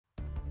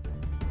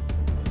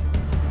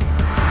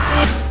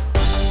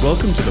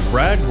Welcome to the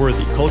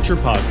BragWorthy Culture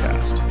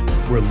Podcast,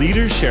 where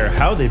leaders share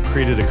how they've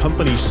created a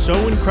company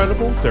so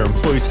incredible their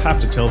employees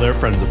have to tell their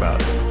friends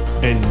about it.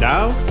 And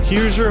now,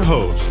 here's your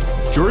host,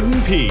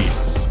 Jordan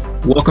Peace.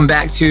 Welcome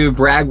back to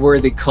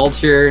BragWorthy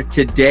Culture.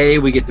 Today,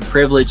 we get the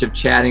privilege of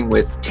chatting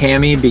with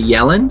Tammy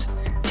Bjelland.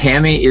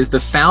 Tammy is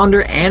the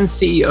founder and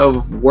CEO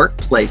of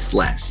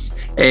Workplaceless,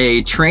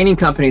 a training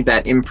company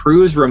that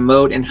improves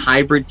remote and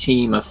hybrid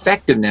team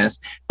effectiveness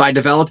by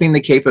developing the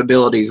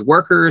capabilities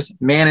workers,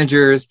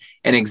 managers,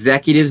 and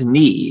executives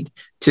need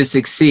to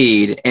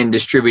succeed in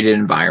distributed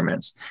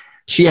environments.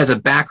 She has a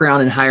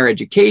background in higher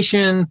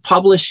education,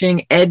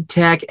 publishing,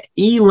 EdTech,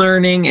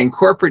 e-learning, and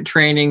corporate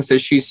training, so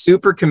she's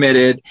super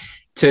committed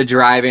to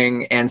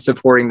driving and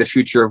supporting the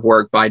future of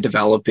work by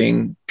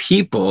developing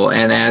people.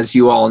 And as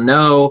you all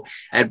know,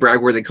 at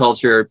BragWorthy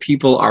Culture,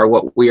 people are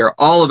what we are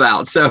all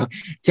about. So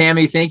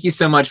Tammy, thank you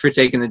so much for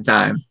taking the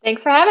time.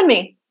 Thanks for having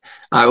me.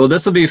 Well,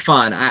 this will be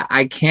fun.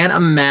 I can't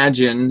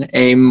imagine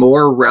a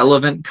more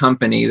relevant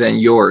company than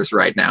yours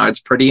right now. It's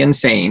pretty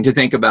insane to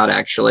think about,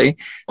 actually,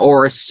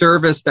 or a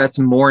service that's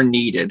more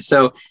needed.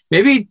 So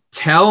maybe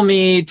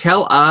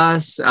tell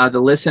us,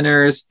 the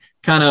listeners,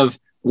 kind of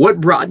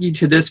what brought you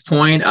to this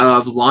point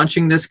of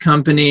launching this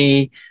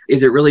company?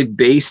 Is it really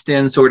based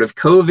in sort of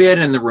COVID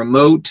and the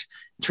remote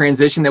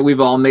transition that we've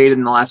all made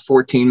in the last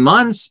 14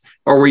 months?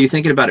 Or were you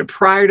thinking about it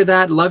prior to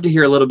that? I'd love to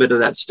hear a little bit of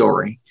that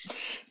story.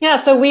 Yeah,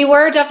 so we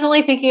were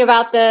definitely thinking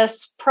about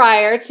this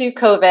prior to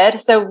COVID.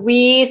 So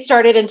we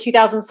started in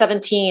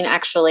 2017,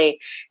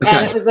 actually.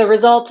 And It was a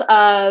result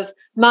of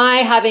my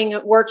having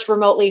worked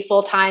remotely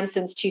full-time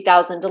since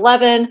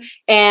 2011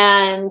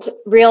 and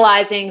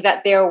realizing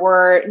that there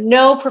were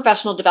no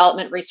professional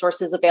development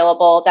resources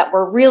available that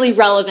were really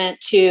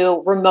relevant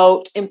to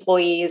remote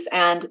employees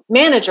and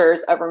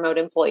managers of remote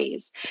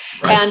employees.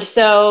 Right. And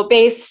so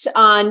based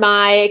on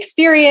my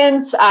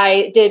experience,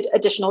 I did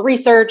additional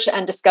research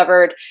and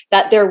discovered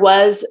that there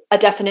was a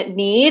definite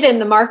need in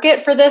the market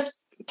for this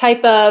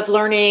type of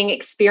learning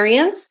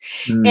experience.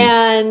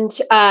 And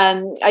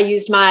I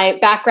used my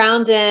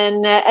background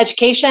in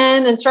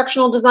education,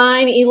 instructional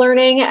design,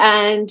 e-learning,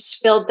 and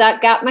filled that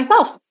gap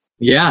myself.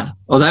 Yeah.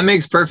 Well, that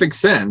makes perfect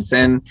sense.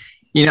 And,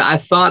 I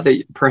thought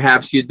that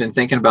perhaps you'd been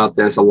thinking about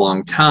this a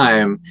long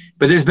time,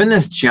 but there's been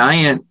this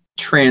giant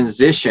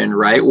transition,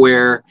 right?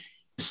 Where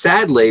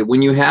sadly,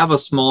 when you have a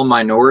small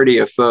minority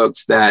of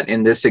folks that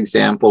in this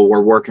example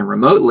were working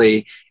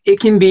remotely, it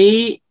can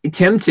be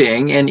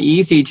tempting and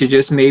easy to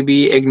just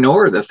maybe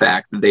ignore the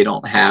fact that they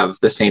don't have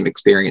the same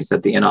experience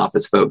that the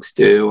in-office folks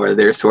do, or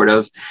they're sort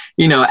of,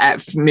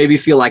 maybe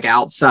feel like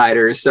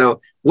outsiders.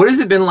 So what has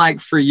it been like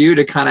for you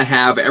to kind of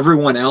have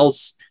everyone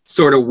else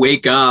sort of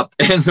wake up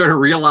and sort of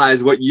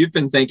realize what you've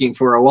been thinking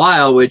for a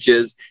while, which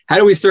is, how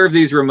do we serve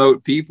these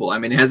remote people? I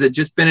mean, has it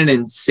just been an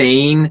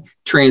insane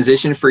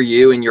transition for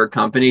you and your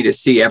company to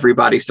see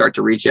everybody start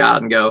to reach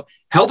out and go,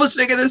 help us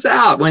figure this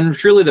out, when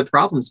truly the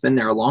problem's been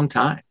there a long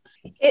time?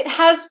 It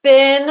has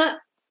been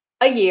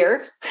a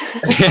year.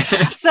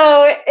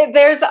 So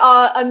there's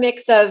a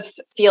mix of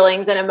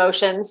feelings and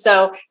emotions.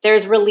 So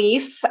there's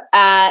relief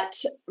at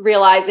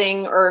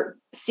realizing or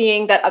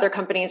seeing that other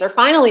companies are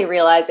finally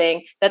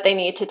realizing that they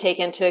need to take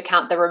into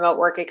account the remote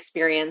work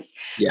experience.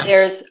 Yeah.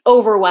 There's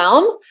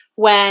overwhelm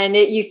when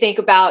you think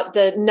about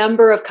the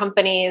number of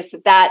companies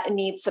that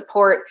need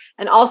support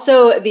and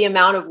also the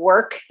amount of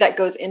work that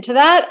goes into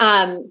that,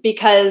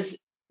 because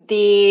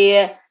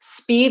the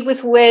speed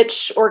with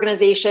which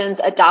organizations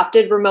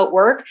adopted remote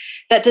work,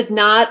 that did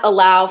not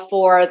allow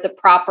for the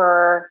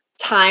proper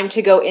time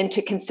to go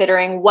into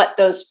considering what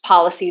those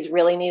policies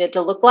really needed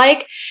to look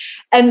like.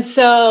 And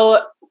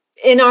so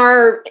in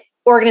our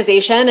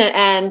organization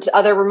and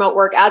other remote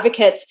work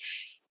advocates,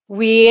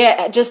 we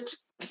just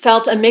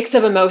felt a mix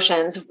of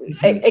emotions,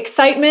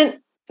 excitement,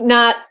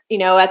 not,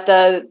 at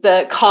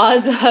the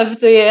cause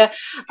of the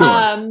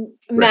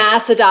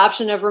mass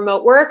adoption of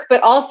remote work,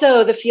 but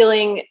also the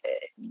feeling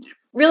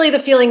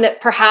that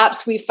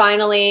perhaps we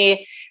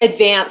finally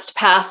advanced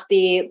past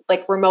the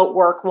remote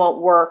work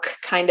won't work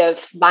kind of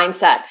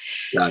mindset.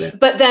 Got it.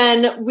 But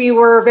then we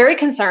were very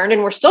concerned,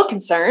 and we're still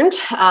concerned,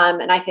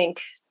 and I think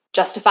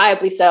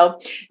justifiably so,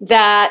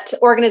 that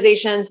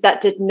organizations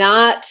that did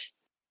not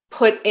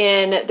put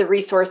in the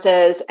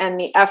resources and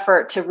the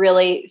effort to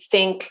really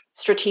think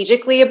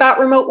strategically about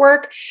remote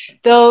work,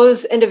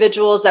 those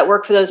individuals that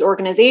work for those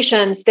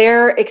organizations,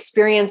 they're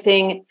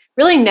experiencing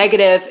really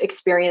negative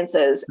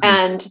experiences.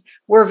 And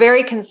we're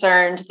very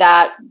concerned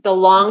that the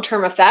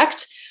long-term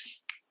effect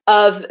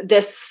of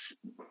this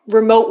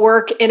remote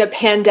work in a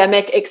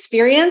pandemic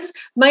experience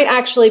might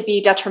actually be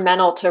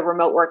detrimental to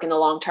remote work in the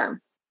long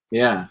term.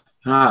 Yeah.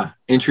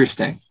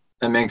 Interesting.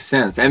 That makes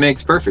sense. That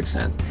makes perfect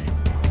sense.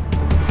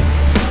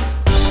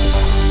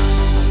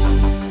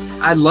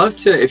 I'd love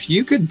to, if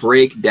you could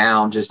break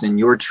down just in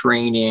your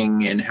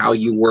training and how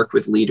you work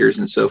with leaders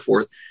and so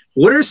forth,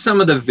 what are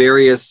some of the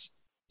various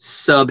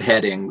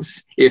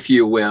subheadings, if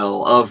you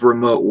will, of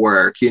remote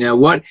work?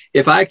 What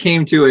if I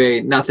came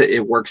to not that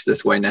it works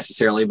this way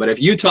necessarily, but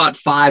if you taught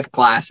 5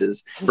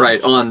 classes,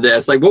 right, on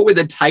this, like what would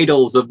the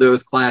titles of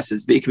those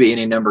classes be? It could be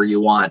any number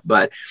you want,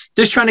 but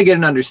just trying to get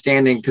an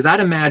understanding, because I'd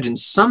imagine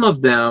some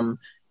of them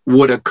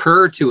would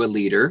occur to a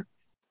leader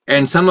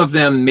and some of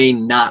them may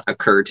not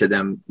occur to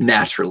them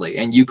naturally.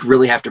 And you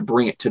really have to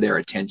bring it to their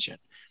attention.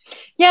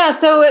 Yeah.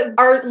 So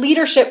our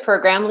leadership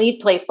program,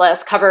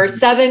 Lead-Placeless, covers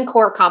 7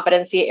 core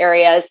competency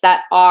areas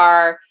that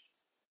are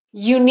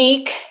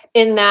unique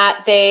in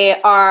that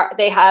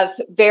they have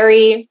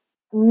very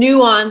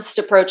nuanced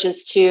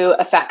approaches to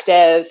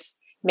effective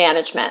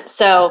management.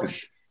 So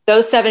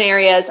those 7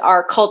 areas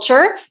are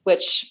culture,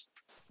 which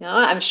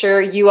I'm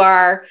sure you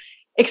are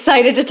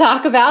excited to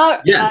talk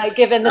about,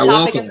 given the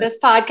topic of this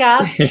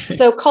podcast.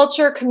 So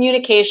culture,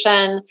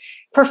 communication,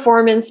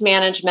 performance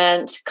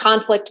management,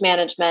 conflict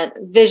management,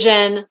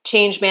 vision,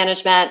 change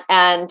management,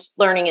 and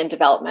learning and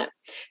development.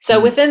 So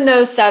within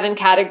those 7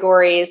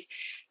 categories,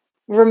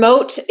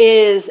 remote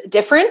is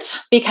different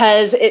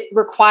because it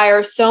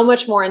requires so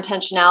much more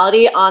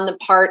intentionality on the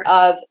part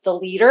of the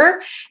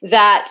leader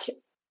that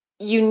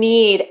you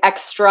need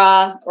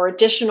extra or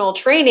additional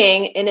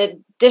training in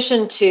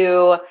addition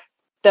to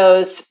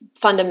those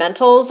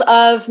fundamentals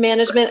of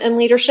management and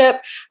leadership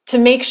to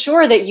make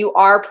sure that you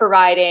are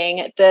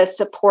providing the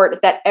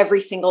support that every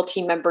single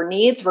team member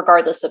needs,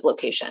 regardless of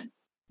location.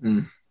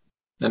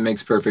 That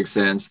makes perfect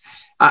sense.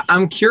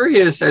 I'm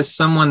curious, as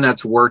someone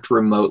that's worked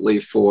remotely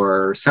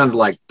for sounded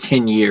like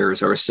 10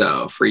 years or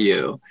so for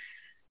you,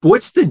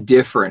 what's the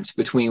difference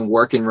between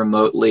working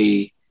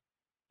remotely,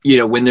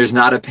 when there's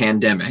not a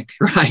pandemic,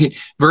 right,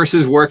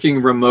 versus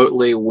working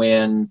remotely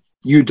when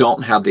you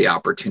don't have the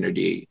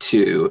opportunity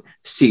to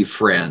see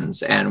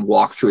friends and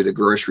walk through the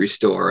grocery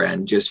store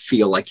and just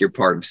feel like you're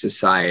part of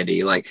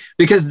society?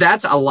 Because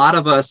that's a lot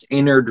of us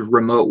entered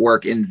remote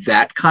work in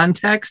that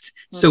context.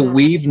 So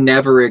we've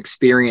never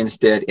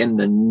experienced it in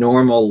the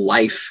normal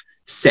life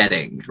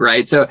setting,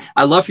 right? So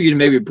I'd love for you to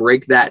maybe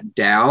break that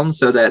down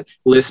so that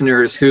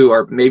listeners who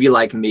are maybe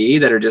like me,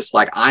 that are just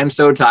like, I'm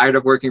so tired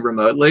of working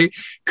remotely,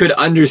 could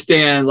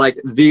understand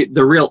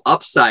the real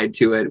upside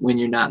to it when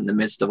you're not in the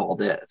midst of all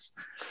this.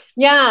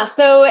 Yeah.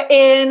 So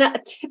in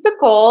a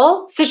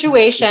typical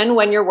situation,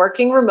 when you're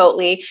working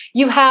remotely,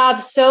 you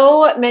have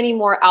so many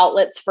more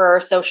outlets for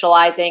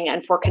socializing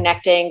and for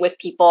connecting with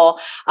people.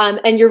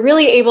 And you're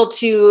really able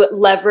to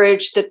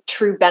leverage the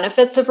true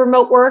benefits of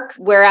remote work.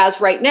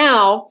 Whereas right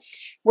now,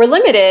 we're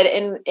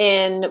limited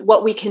in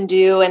what we can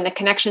do and the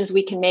connections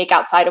we can make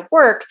outside of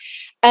work.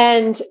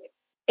 And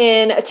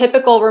in a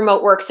typical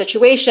remote work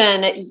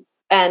situation,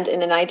 and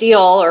in an ideal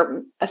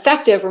or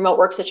effective remote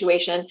work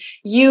situation,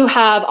 you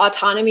have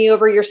autonomy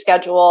over your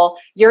schedule.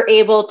 You're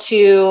able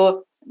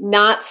to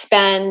not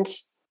spend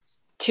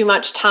too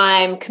much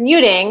time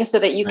commuting so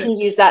that you can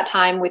use that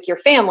time with your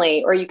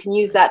family, or you can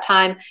use that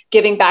time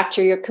giving back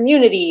to your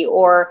community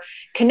or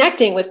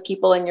connecting with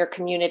people in your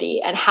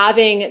community and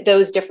having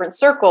those different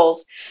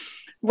circles.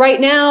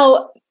 Right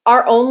now,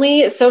 our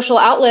only social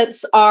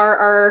outlets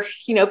are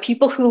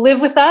people who live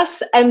with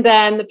us, and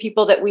then the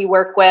people that we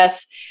work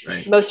with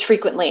most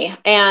frequently.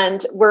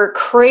 And we're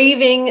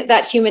craving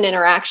that human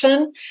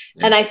interaction.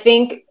 Yeah. And I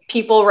think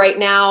people right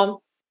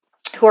now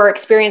who are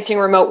experiencing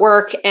remote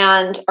work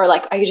and are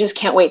like, I just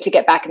can't wait to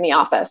get back in the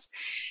office.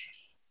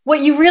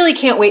 What you really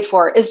can't wait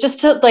for is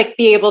just to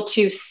be able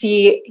to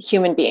see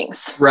human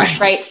beings.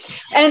 Right.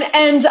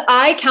 And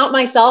I count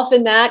myself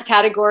in that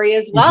category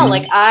as well.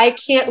 I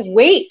can't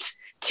wait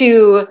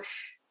to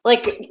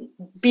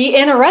be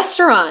in a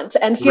restaurant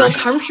and feel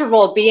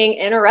comfortable being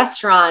in a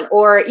restaurant,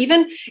 or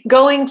even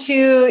going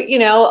to,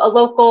 a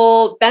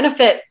local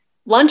benefit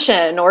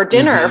luncheon or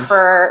dinner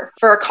for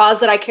a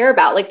cause that I care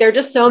about. There are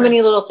just so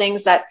many little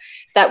things that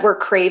we're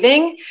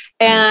craving.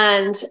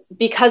 And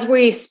because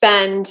we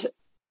spend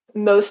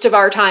most of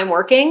our time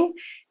working,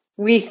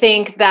 we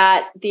think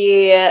that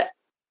the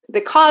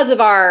cause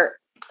of our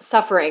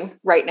suffering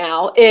right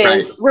now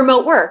is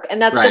remote work.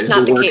 And that's just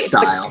not the case.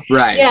 Style.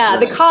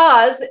 The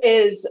cause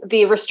is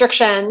the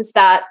restrictions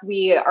that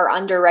we are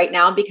under right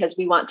now because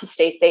we want to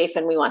stay safe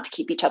and we want to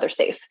keep each other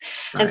safe.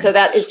 And so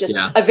that is just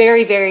a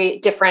very, very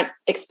different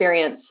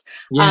experience.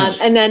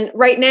 And then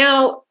right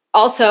now,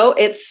 also,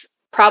 it's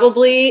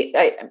probably,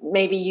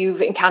 maybe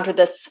you've encountered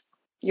this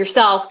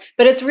yourself,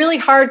 but it's really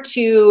hard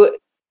to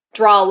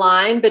draw a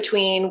line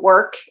between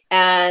work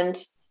and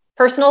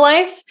personal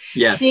life.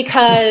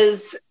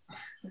 Because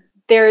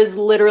there is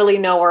literally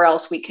nowhere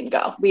else we can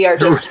go. We are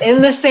just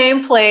in the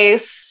same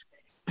place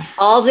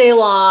all day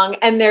long.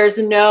 And there's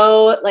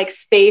no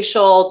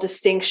spatial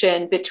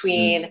distinction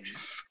between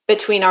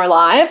our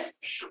lives.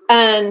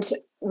 And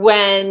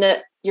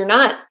when you're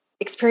not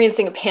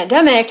experiencing a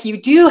pandemic,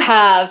 you do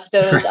have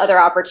those other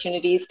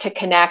opportunities to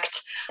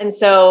connect. And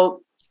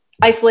so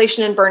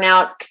isolation and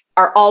burnout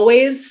are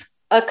always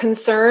a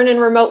concern in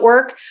remote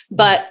work,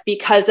 but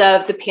because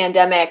of the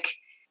pandemic,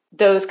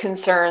 those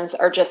concerns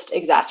are just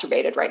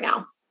exacerbated right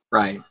now.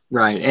 Right.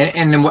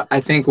 And I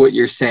think what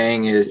you're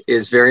saying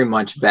is very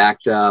much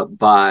backed up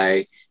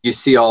by you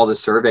see all the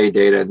survey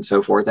data and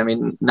so forth. I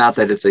mean, not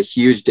that it's a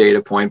huge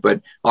data point,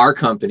 but our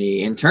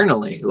company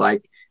internally,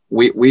 like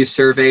we've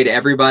surveyed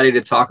everybody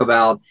to talk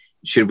about,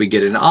 should we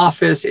get an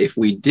office? If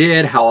we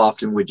did, how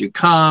often would you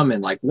come?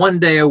 And like 1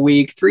 day a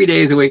week, 3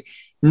 days a week,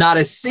 not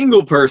a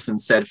single person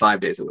said 5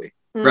 days a week.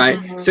 Right.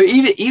 Mm-hmm. So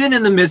even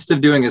in the midst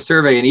of doing a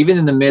survey, and even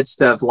in the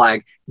midst of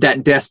like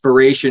that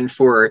desperation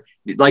for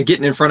like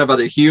getting in front of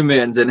other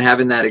humans and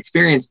having that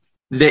experience,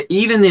 that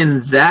even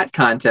in that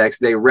context,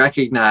 they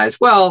recognize,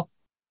 well,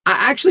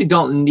 I actually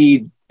don't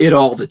need it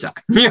all the time.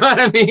 You know what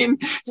I mean?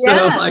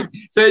 Yeah.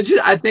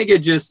 I think it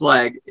just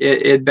like,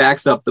 it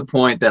backs up the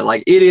point that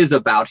like, it is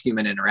about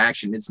human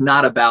interaction. It's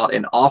not about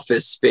an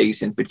office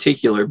space in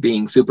particular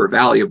being super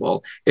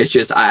valuable. It's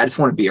just, I just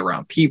want to be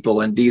around people,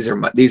 and these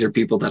are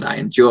people that I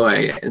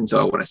enjoy. And so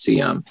I want to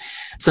see them.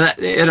 So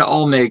it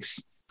all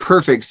makes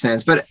perfect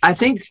sense. But I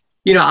think,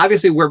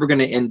 obviously where we're going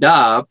to end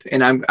up,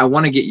 and I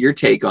want to get your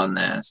take on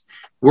this,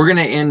 we're going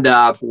to end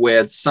up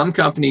with some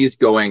companies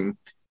going,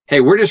 hey,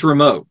 we're just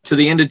remote to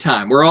the end of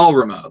time. We're all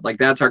remote. Like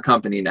that's our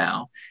company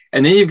now.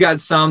 And then you've got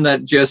some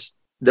that just,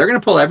 they're going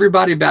to pull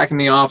everybody back in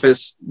the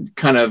office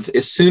kind of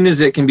as soon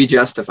as it can be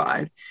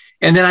justified.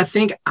 And then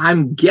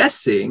I'm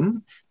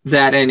guessing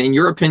that, and in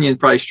your opinion,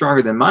 probably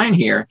stronger than mine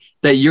here,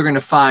 that you're going to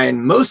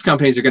find most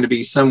companies are going to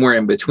be somewhere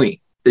in between.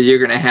 That you're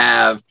going to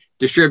have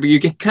you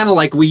get kind of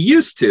like we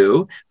used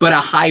to, but a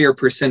higher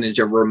percentage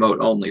of remote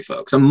only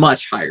folks, a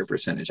much higher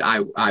percentage,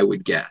 I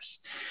would guess.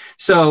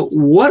 So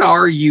what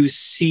are you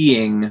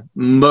seeing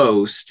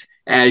most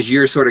as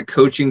you're sort of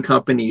coaching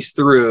companies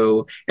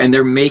through and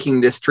they're making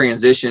this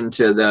transition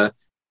to the,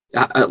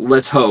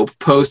 let's hope,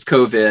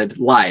 post-COVID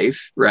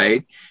life,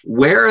 right?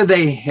 Where are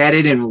they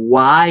headed and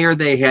why are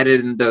they headed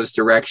in those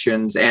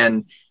directions?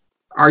 And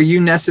are you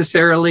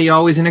necessarily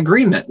always in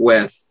agreement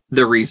with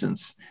the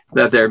reasons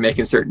that they're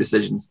making certain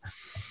decisions?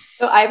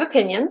 So I have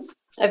opinions.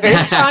 I have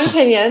very strong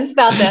opinions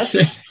about this.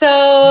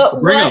 So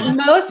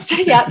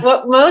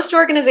what most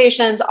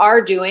organizations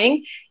are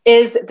doing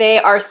is they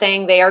are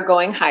saying they are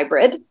going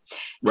hybrid.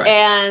 Right.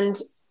 And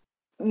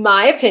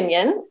my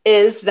opinion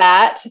is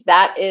that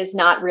is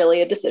not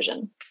really a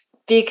decision,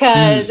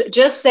 because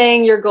just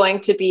saying you're going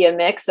to be a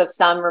mix of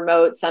some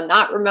remote, some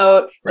not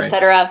remote, right, et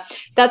cetera,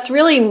 that's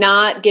really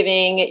not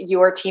giving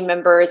your team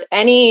members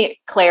any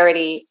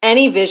clarity,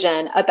 any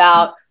vision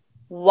about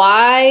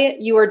why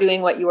you are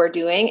doing what you are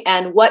doing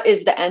and what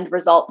is the end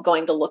result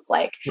going to look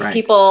like. Right.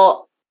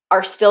 People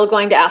are still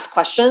going to ask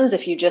questions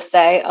if you just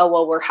say, oh,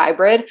 well, we're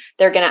hybrid.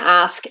 They're going to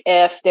ask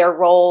if their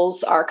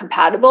roles are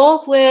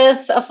compatible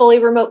with a fully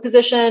remote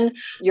position.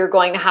 You're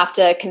going to have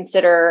to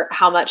consider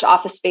how much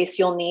office space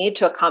you'll need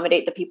to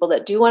accommodate the people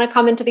that do want to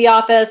come into the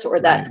office or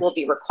that will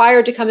be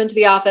required to come into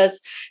the office.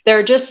 There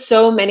are just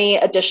so many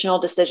additional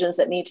decisions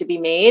that need to be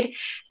made.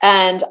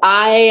 And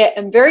I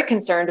am very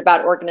concerned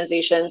about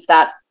organizations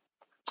that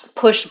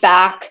push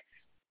back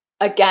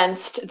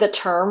against the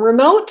term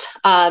remote.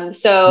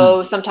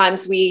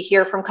 Sometimes we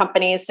hear from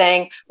companies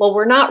saying, well,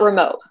 we're not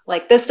remote.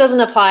 Like this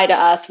doesn't apply to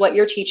us. What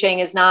you're teaching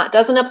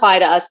doesn't apply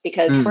to us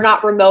because we're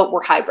not remote,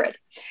 we're hybrid.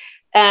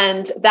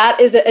 And that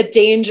is a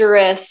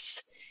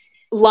dangerous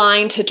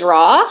line to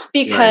draw,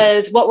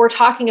 because what we're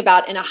talking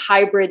about in a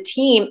hybrid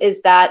team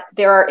is that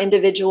there are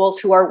individuals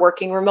who are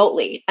working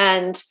remotely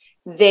and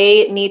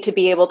they need to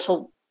be able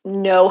to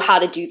know how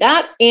to do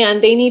that.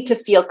 And they need to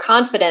feel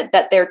confident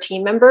that their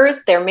team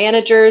members, their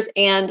managers,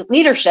 and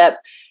leadership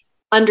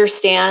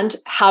understand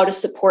how to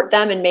support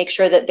them and make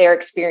sure that their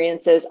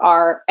experiences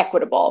are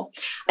equitable.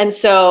 And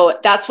so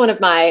that's one of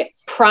my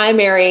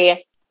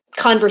primary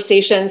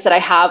conversations that I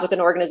have with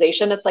an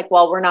organization that's like,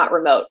 well, we're not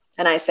remote.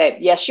 And I say,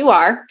 yes, you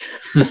are.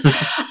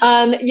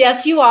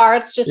 Yes, you are.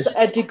 It's just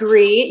a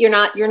degree. You're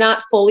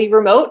not fully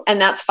remote, and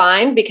that's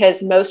fine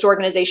because most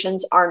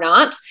organizations are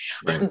not.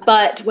 Right.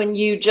 But when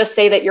you just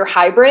say that you're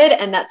hybrid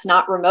and that's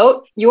not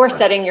remote, you are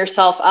setting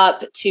yourself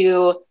up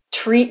to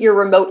treat your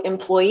remote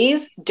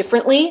employees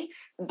differently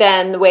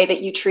than the way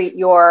that you treat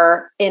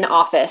your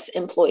in-office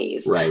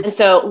employees. Right. And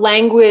so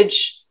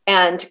language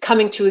and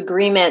coming to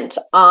agreement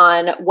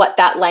on what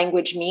that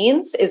language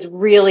means is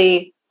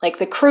really like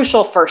the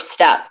crucial first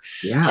step.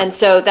 Yeah. And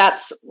so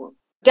that's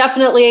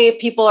definitely,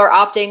 people are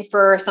opting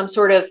for some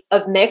sort of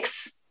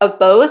mix of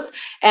both.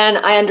 And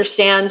I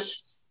understand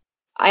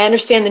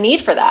the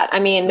need for that. I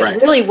mean,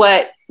 really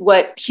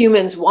what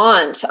humans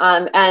want,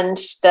 and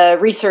the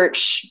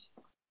research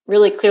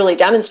really clearly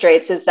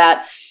demonstrates, is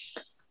that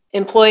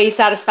employee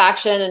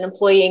satisfaction and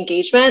employee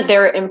engagement,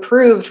 they're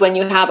improved when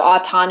you have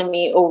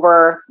autonomy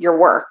over your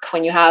work,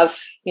 when you have,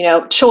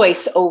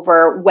 choice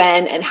over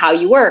when and how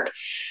you work.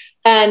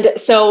 And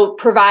so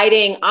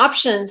providing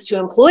options to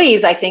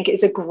employees, I think,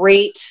 is a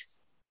great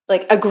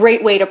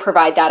way to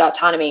provide that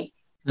autonomy.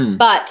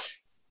 But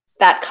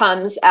that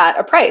comes at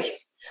a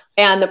price.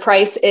 And the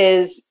price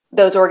is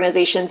those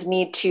organizations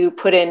need to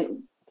put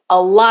in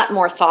a lot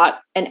more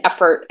thought and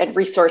effort and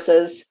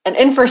resources and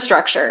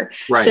infrastructure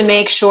to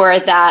make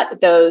sure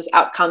that those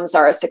outcomes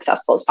are as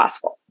successful as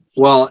possible.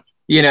 Well,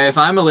 if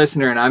I'm a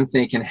listener and I'm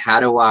thinking, how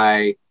do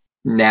I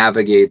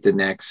navigate the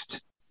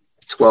next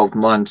 12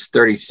 months,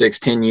 36,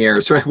 10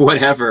 years, right?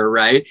 Whatever,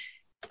 right?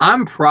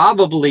 I'm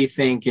probably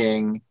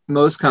thinking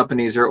most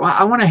companies are, well,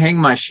 I want to hang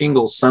my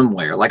shingles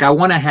somewhere. Like I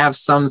want to have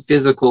some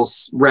physical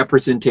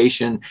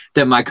representation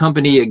that my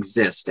company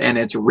exists and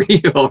it's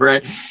real,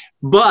 right?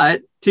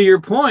 But to your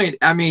point,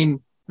 I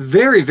mean,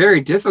 very,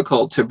 very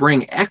difficult to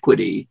bring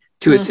equity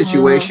to a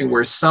situation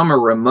where some are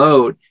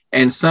remote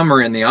and some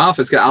are in the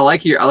office. I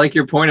like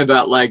your point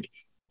about like,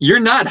 you're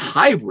not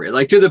hybrid.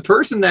 Like to the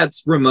person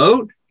that's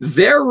remote,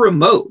 they're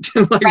remote.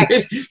 Like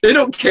right. they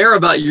don't care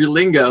about your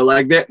lingo.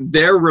 Like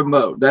they're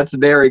remote. That's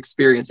their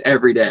experience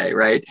every day,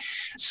 right?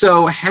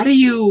 So how do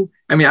you,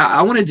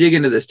 I want to dig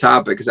into this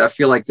topic because I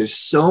feel like there's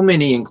so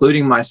many,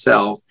 including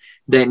myself,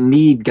 that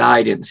need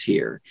guidance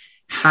here.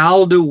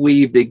 How do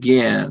we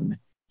begin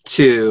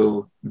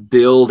to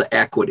build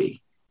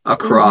equity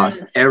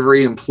across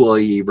every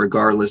employee,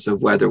 regardless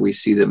of whether we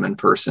see them in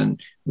person?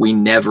 We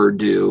never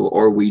do,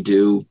 or we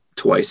do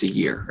twice a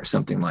year or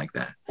something like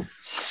that.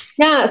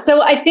 Yeah.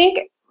 So I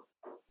think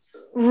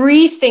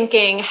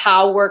rethinking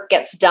how work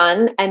gets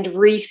done and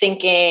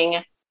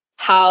rethinking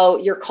how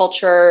your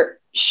culture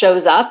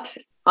shows up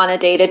on a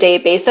day-to-day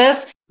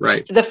basis.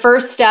 Right. The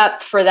first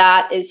step for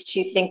that is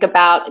to think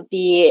about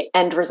the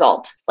end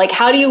result. Like,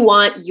 how do you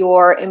want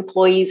your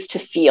employees to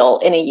feel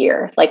in a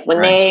year? Like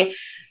when they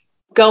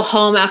go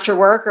home after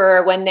work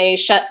or when they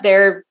shut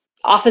their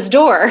office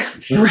door,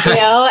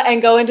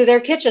 and go into their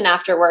kitchen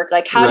after work.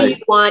 Like, how do you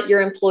want your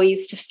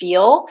employees to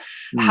feel?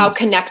 How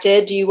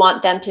connected do you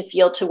want them to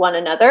feel to one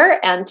another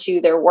and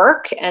to their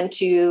work and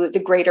to the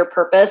greater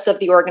purpose of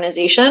the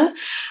organization?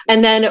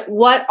 And then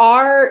what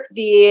are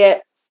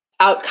the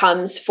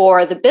outcomes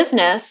for the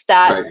business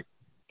that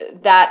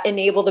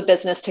enable the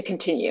business to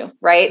continue,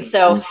 right?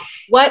 So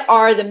what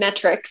are the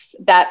metrics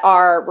that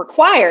are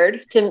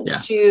required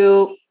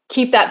to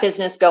keep that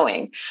business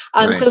going?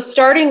 So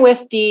starting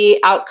with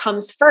the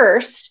outcomes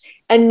first,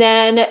 and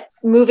then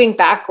moving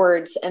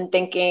backwards and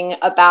thinking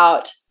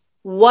about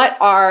what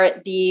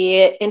are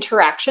the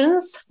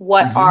interactions,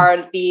 what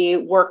are the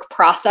work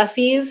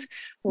processes,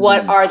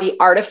 what are the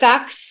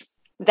artifacts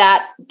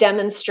that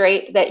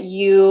demonstrate that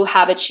you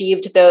have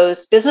achieved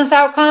those business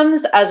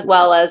outcomes as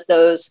well as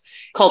those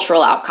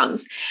cultural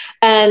outcomes.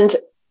 And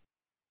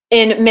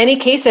in many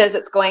cases,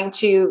 it's going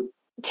to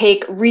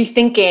take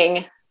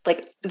rethinking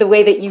like the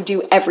way that you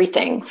do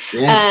everything.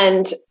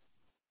 And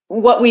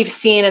what we've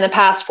seen in the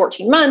past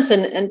 14 months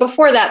and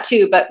before that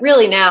too, but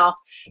really now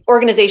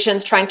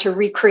organizations trying to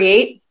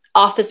recreate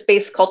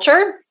office-based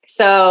culture.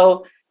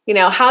 So,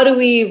 how do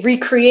we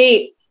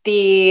recreate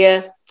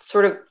the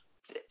sort of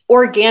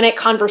organic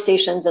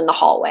conversations in the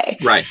hallway?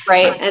 Right.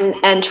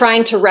 And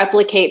trying to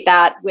replicate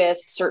that with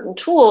certain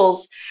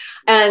tools.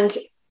 And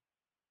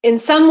in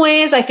some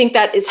ways, I think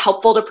that is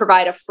helpful to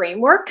provide a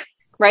framework,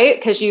 right?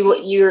 Because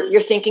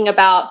you're thinking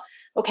about,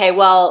 okay,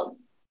 well,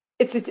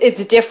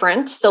 it's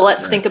different. So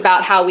let's think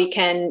about how we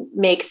can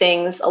make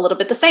things a little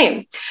bit the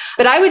same.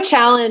 But I would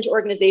challenge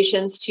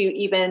organizations to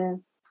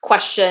even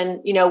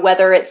question,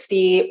 whether it's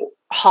the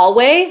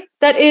hallway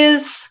that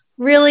is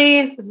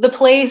really the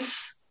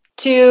place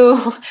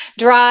to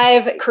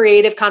drive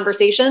creative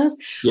conversations,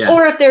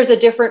 or if there's a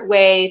different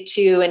way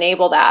to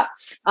enable that.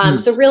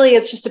 So really,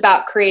 it's just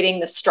about creating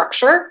the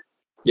structure.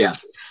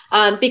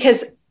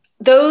 Because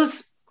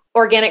those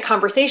organic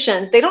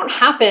conversations, they don't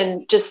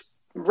happen just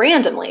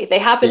randomly. They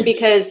happen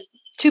because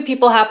two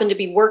people happen to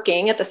be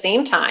working at the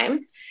same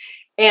time,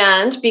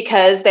 and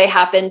because they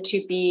happen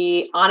to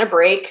be on a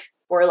break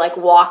or like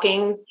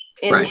walking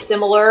in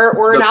similar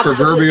or an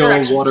opposite proverbial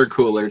direction. Water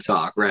cooler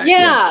talk, right?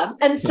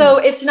 And so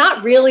it's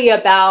not really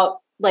about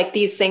like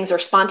these things are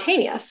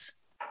spontaneous,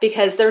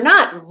 because they're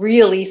not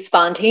really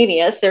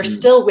spontaneous. They're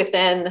still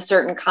within the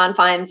certain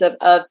confines of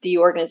the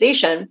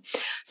organization.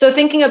 So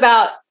thinking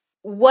about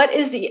what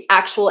is the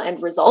actual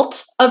end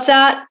result of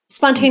that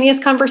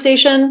spontaneous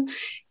conversation?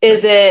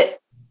 Is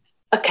it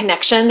a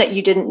connection that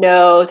you didn't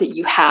know that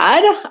you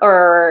had?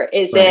 Or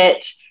is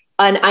it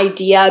an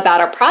idea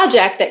about a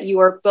project that you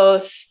were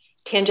both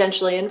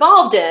tangentially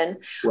involved in?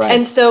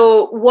 And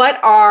so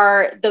what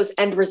are those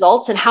end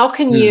results, and how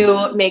can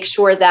you make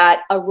sure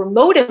that a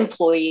remote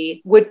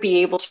employee would be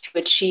able to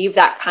achieve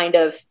that kind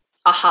of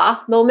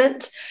aha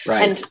moment?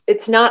 And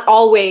it's not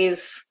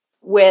always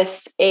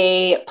with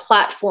a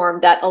platform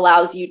that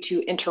allows you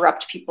to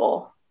interrupt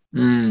people.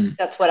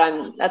 That's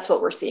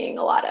what we're seeing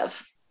a lot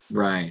of.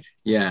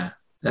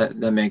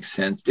 That makes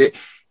sense. Do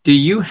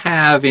you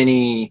have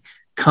any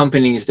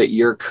companies that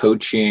you're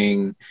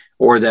coaching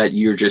or that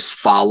you're just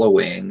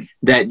following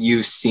that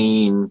you've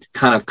seen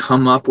kind of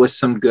come up with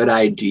some good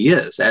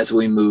ideas as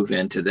we move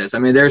into this? I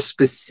mean, there's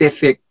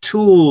specific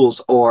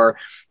tools or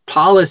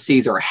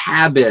policies or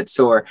habits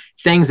or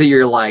things that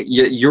you're like,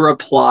 you're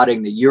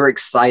applauding, that you're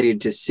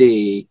excited to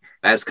see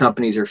as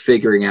companies are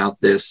figuring out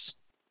this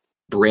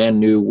brand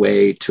new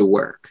way to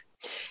work?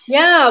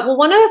 Yeah, well,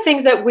 one of the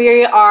things that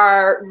we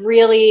are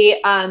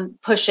really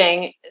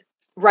pushing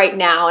right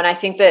now, and I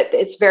think that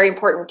it's very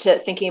important to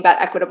thinking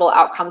about equitable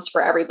outcomes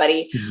for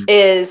everybody,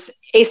 is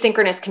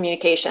asynchronous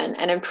communication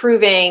and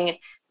improving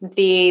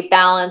the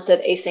balance of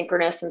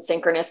asynchronous and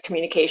synchronous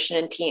communication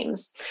in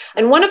teams.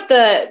 And one of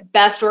the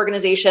best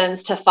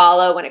organizations to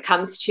follow when it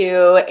comes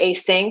to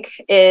async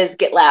is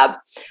GitLab.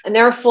 And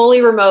they're a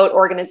fully remote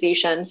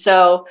organization.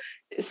 So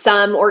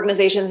some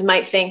organizations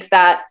might think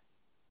that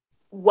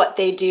what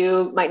they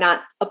do might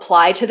not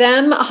apply to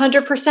them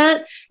 100%.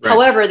 Right.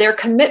 However, their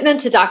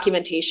commitment to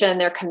documentation,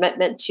 their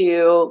commitment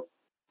to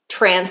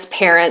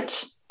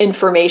transparent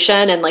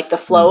information and like the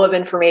flow of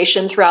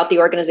information throughout the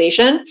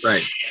organization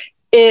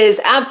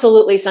is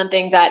absolutely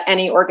something that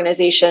any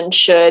organization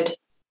should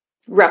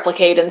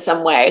replicate in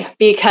some way,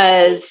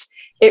 because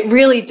it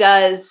really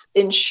does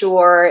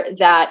ensure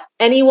that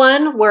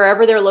anyone,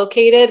 wherever they're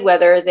located,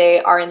 whether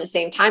they are in the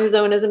same time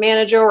zone as a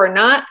manager or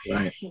not,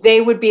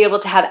 they would be able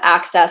to have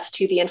access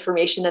to the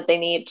information that they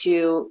need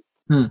to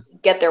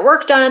get their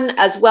work done,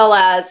 as well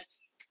as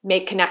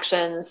make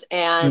connections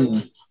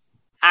and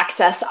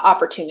access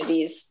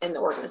opportunities in the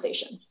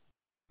organization.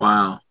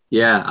 Wow.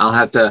 Yeah, I'll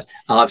have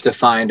to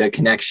find a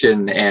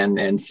connection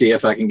and see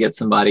if I can get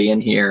somebody in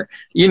here,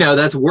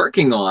 that's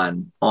working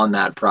on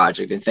that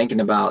project and thinking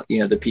about,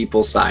 the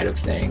people side of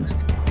things.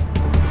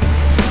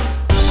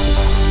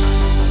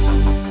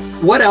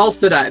 What else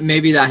that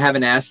I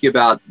haven't asked you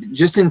about,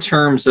 just in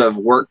terms of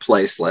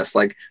Workplaceless?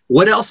 Like,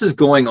 what else is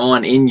going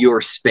on in your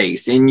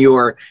space, in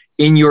your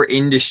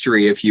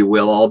industry, if you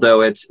will?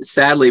 Although it's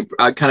sadly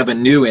kind of a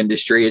new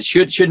industry, it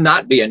should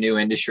not be a new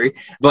industry,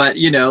 but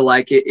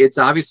it's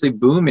obviously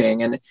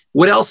booming. And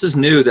what else is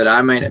new that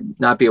I might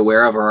not be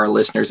aware of, or our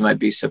listeners might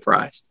be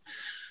surprised?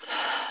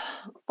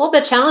 A little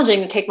bit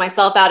challenging to take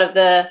myself out of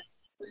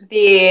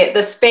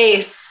the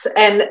space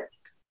and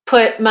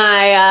put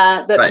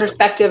my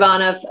perspective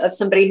on of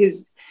somebody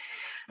who's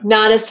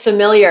not as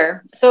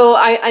familiar. So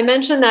I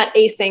mentioned that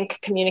async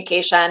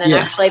communication, and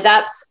actually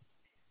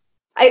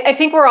I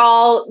think we're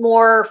all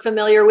more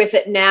familiar with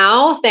it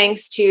now,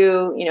 thanks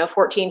to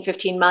 14,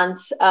 15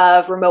 months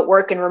of remote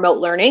work and remote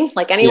learning.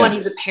 Like anyone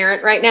who's a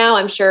parent right now,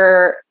 I'm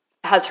sure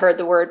has heard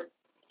the word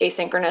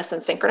asynchronous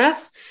and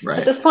synchronous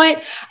at this point.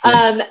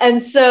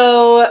 And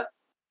so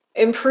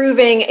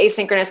improving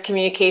asynchronous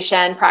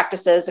communication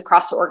practices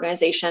across the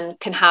organization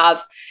can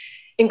have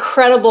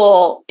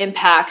incredible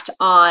impact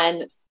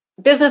on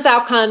business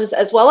outcomes,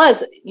 as well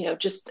as,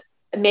 just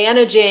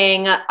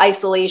managing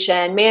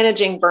isolation,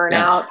 managing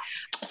burnout.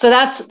 So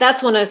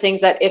that's one of the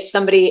things that if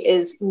somebody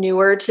is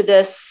newer to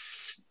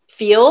this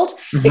field,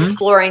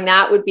 exploring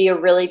that would be a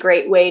really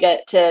great way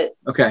to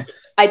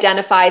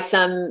identify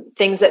some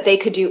things that they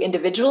could do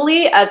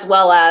individually, as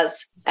well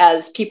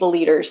as people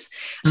leaders,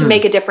 to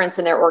make a difference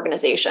in their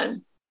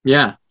organization.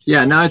 Yeah.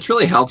 No, it's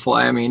really helpful.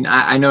 I mean,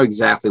 I know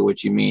exactly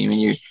what you mean. I mean,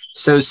 you're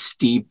so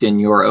steeped in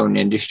your own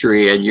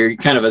industry and you're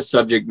kind of a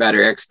subject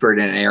matter expert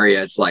in an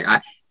area. It's like,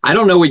 I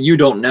don't know what you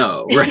don't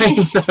know,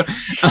 right? So,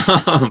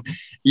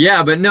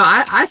 but no,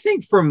 I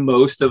think for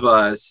most of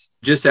us,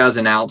 just as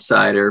an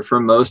outsider, for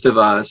most of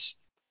us,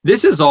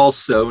 this is all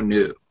so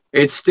new.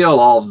 It's still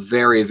all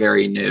very,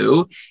 very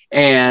new.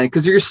 And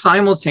because you're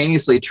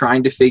simultaneously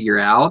trying to figure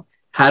out,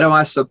 how do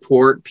I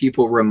support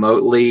people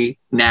remotely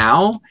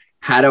now?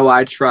 How do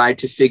I try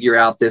to figure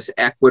out this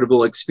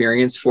equitable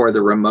experience for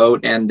the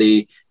remote and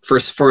for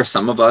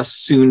some of us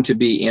soon to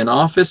be in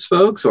office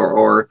folks,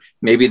 or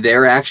maybe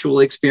their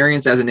actual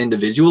experience as an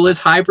individual is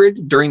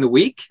hybrid during the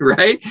week,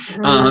 right?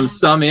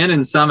 Some in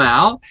and some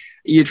out.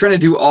 You're trying to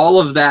do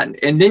all of that.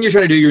 And then you're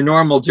trying to do your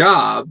normal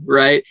job,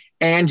 right?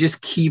 And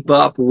just keep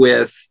up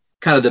with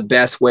kind of the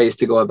best ways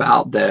to go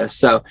about this.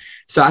 So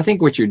I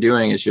think what you're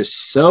doing is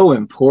just so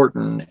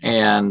important.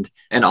 And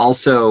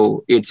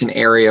also it's an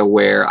area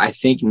where I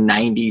think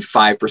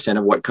 95%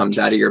 of what comes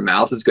out of your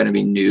mouth is going to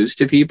be news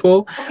to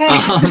people.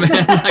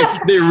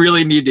 And they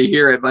really need to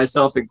hear it,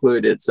 myself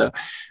included. So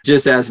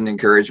just as an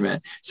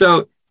encouragement.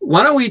 So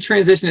why don't we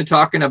transition to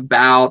talking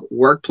about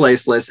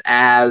Workplaceless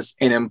as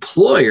an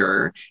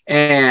employer?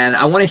 And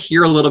I want to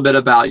hear a little bit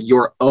about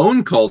your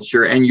own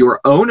culture and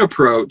your own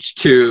approach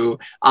to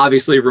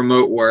obviously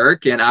remote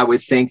work. And I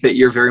would think that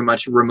you're very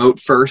much a remote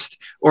first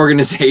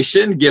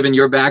organization, given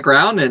your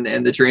background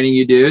and the training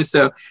you do.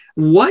 So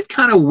what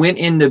kind of went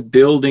into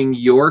building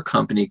your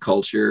company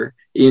culture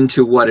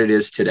into what it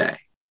is today?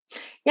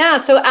 Yeah.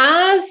 So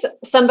as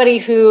somebody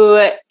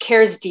who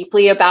cares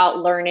deeply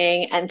about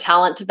learning and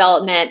talent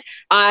development,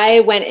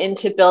 I went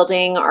into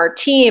building our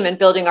team and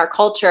building our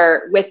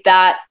culture with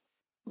that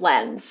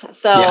lens.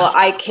 So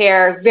I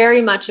care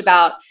very much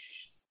about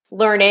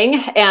learning,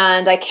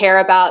 and I care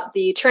about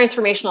the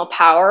transformational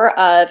power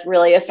of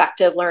really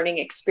effective learning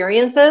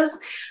experiences.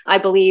 I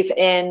believe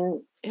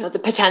in the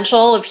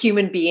potential of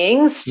human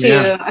beings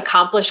to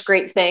accomplish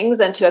great things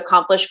and to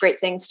accomplish great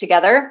things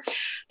together.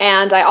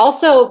 And I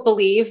also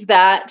believe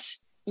that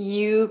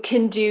you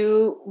can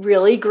do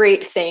really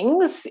great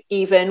things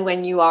even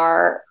when you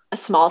are a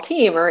small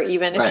team, or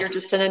even if you're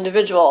just an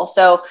individual.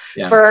 So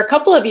for a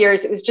couple of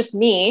years, it was just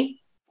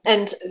me,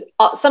 and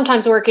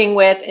sometimes working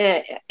with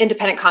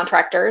independent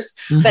contractors.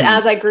 But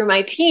as I grew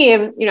my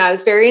team, I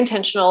was very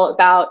intentional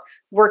about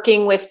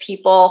working with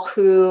people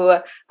who,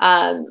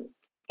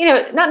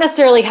 not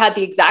necessarily had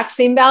the exact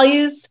same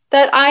values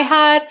that I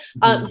had,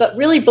 but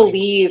really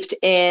believed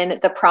in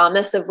the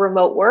promise of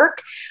remote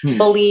work,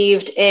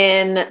 believed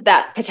in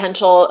that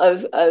potential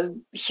of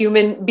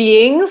human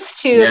beings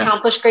to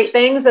accomplish great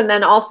things. And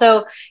then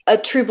also a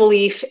true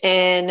belief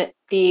in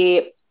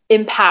the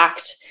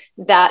impact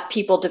that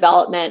people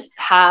development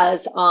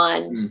has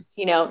on,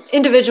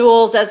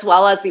 individuals as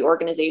well as the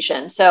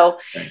organization. So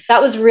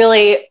that was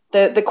really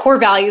the core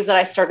values that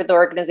I started the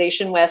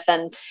organization with.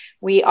 And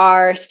we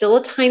are still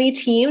a tiny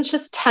team,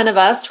 just 10 of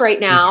us right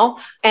now.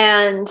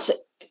 And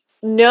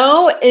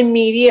no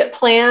immediate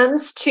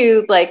plans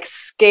to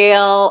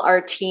scale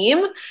our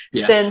team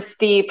since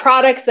the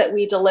products that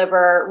we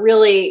deliver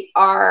really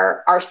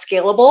are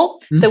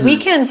scalable. So we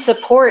can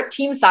support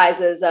team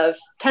sizes of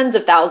tens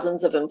of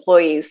thousands of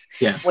employees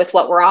with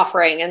what we're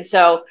offering. And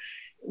so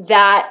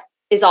that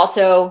is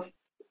also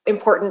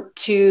important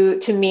to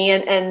me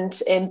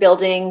and in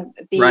building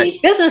the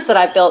business that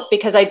I've built,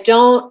 because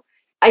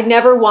I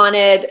never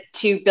wanted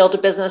to build a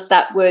business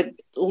that would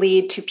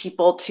lead to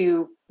people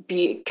to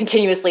be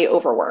continuously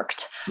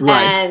overworked,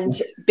 and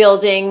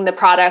building the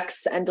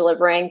products and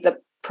delivering the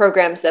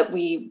programs that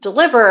we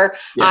deliver.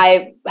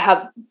 I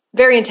have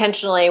very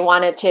intentionally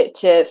wanted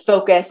to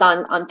focus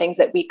on things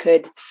that we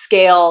could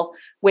scale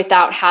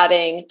without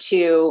having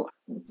to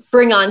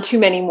bring on too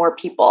many more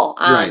people.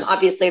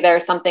 Obviously there are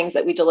some things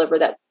that we deliver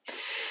that,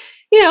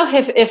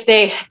 if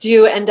they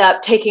do end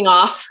up taking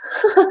off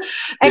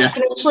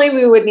exponentially,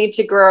 we would need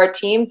to grow our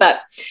team.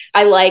 But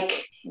I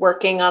like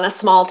working on a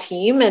small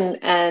team, and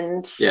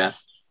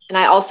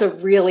I also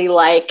really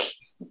like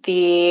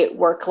the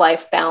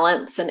work-life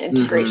balance and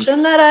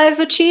integration that I've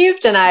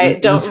achieved. And I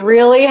don't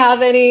really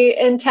have any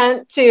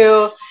intent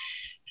to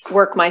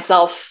work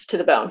myself to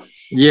the bone.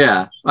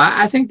 Yeah,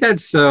 I think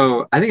that's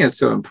so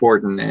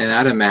important. And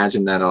I'd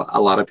imagine that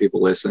a lot of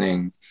people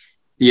listening,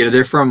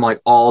 they're from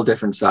all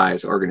different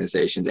size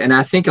organizations. And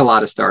I think a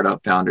lot of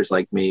startup founders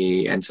like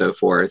me and so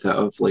forth,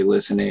 hopefully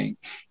listening.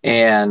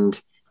 And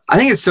I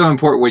think it's so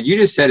important. What you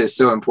just said is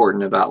so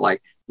important about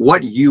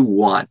what you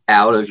want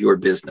out of your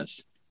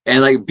business,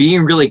 and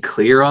being really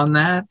clear on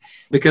that,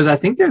 because I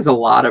think there's a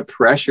lot of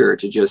pressure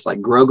to just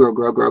grow,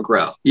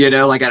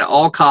 at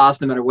all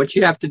costs, no matter what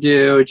you have to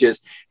do,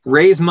 just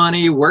raise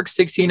money, work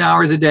 16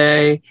 hours a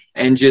day,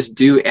 and just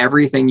do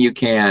everything you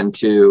can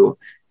to,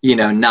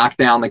 knock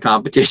down the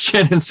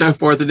competition and so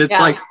forth. And it's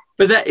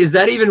but is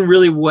that even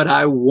really what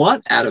I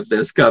want out of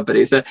this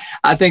company? So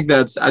I think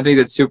that's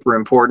super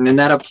important. And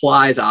that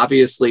applies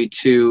obviously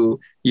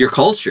to your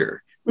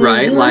culture,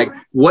 right?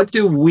 What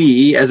do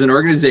we as an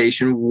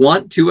organization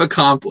want to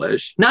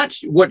accomplish? Not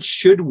what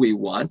should we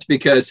want,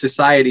 because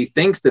society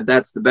thinks that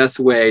that's the best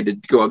way to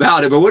go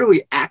about it, but what do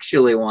we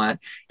actually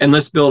want? And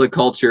let's build a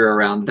culture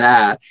around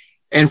that.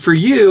 And for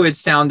you, it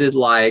sounded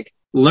like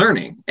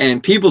learning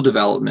and people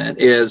development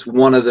is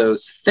one of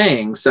those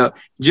things. So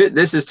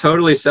this is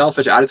totally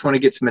selfish. I just want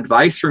to get some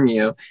advice from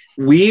you.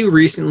 We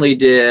recently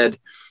did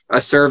a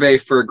survey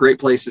for great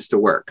places to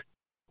work,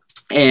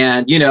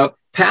 and,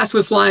 passed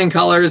with flying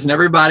colors, and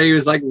everybody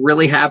was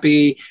really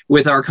happy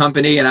with our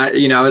company. And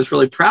I was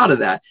really proud of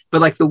that.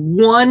 But the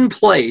one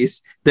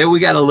place that we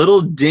got a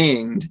little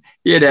dinged,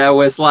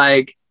 was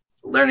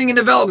learning and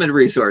development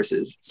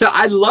resources. So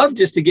I'd love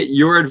just to get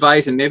your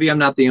advice, and maybe I'm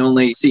not the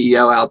only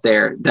CEO out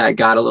there that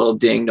got a little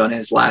dinged on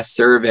his last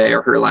survey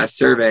or her last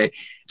survey.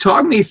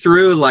 Talk me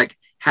through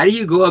how do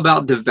you go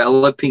about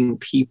developing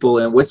people,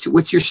 and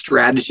what's your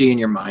strategy and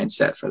your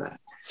mindset for that?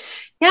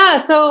 Yeah,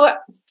 so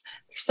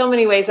so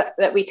many ways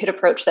that we could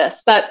approach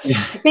this, but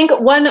I think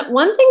one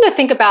thing to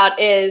think about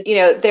is,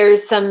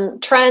 there's some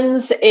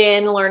trends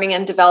in learning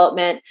and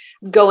development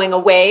going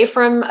away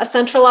from a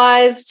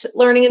centralized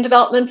learning and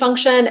development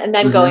function, and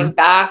then going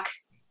back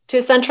to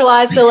a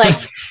centralized. So and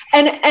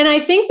I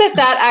think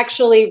that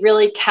actually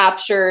really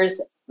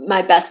captures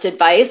my best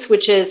advice,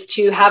 which is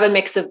to have a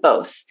mix of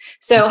both.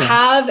 So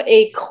have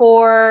a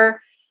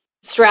core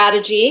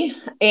strategy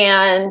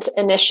and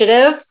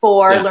initiative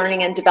for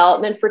learning and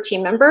development for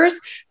team members,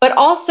 but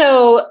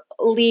also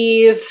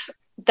leave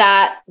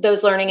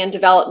those learning and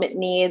development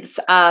needs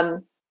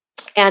and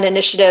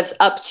initiatives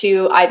up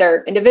to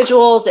either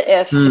individuals,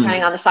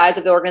 depending on the size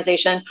of the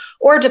organization,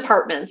 or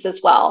departments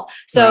as well.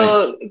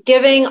 So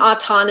giving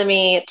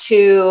autonomy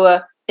to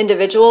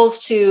individuals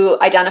to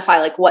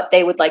identify what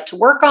they would like to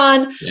work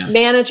on,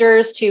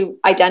 managers to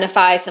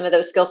identify some of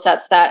those skill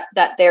sets that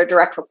their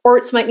direct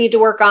reports might need to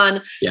work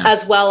on,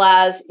 as well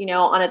as,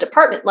 on a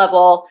department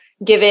level,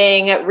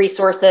 giving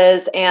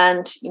resources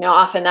and,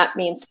 often that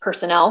means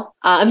personnel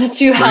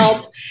to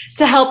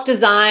help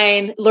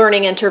design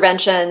learning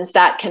interventions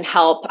that can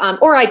help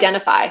or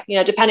identify,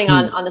 depending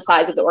on the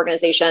size of the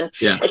organization.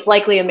 It's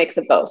likely a mix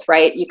of both,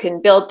 right? You can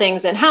build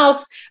things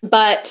in-house,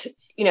 but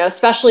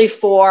especially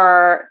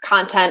for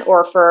content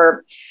or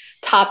for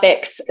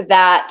topics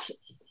that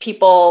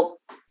people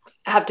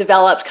have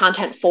developed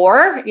content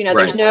for,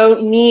 there's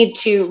no need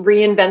to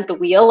reinvent the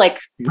wheel.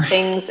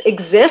 Things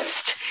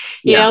exist,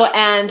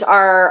 and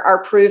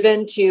are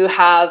proven to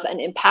have an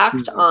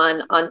impact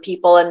on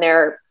people and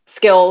their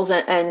skills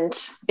and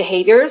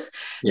behaviors,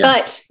 Yes.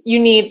 but you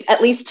need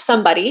at least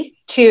somebody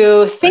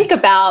to think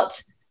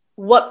about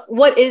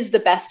what is the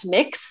best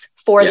mix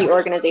for the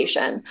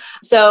organization.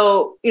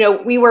 So,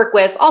 we work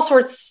with all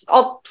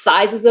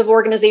sizes of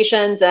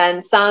organizations,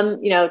 and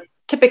some,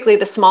 typically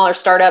the smaller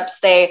startups,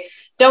 they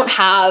don't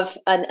have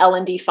an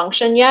L&D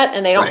function yet,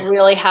 and they don't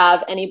really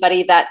have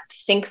anybody that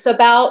thinks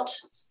about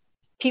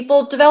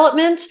people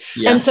development.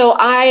 Yeah. And so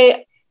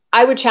I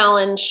would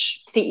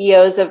challenge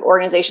CEOs of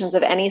organizations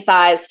of any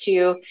size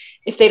to,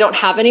 if they don't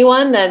have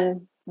anyone,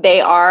 then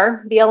they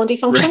are the L&D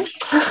function.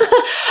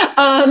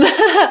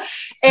 Right.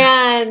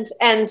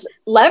 And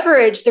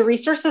leverage the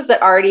resources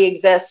that already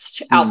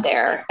exist out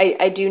there.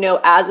 I do know,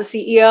 as a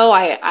CEO,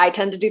 I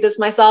tend to do this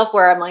myself,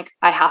 where I'm like,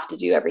 I have to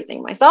do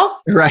everything myself.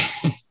 Right.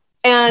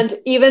 And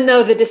even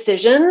though the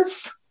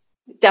decisions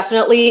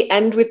definitely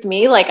end with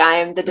me, like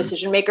I'm the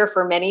decision maker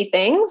for many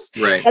things,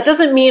 that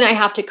doesn't mean I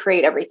have to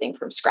create everything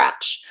from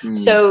scratch.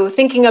 So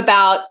thinking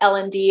about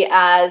L&D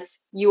as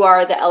you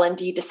are the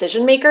L&D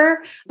decision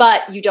maker,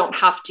 but you don't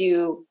have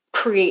to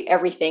create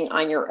everything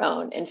on your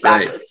own. In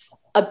fact, it's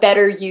a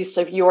better use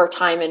of your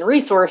time and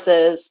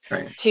resources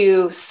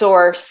to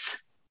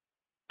source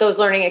those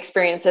learning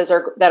experiences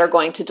that are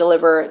going to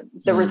deliver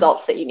the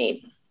results that you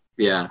need.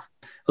 Yeah.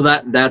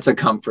 Well, that's a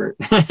comfort.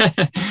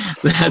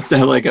 That's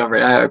a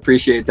comfort. I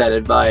appreciate that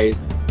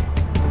advice.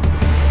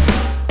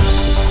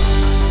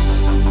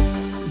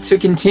 To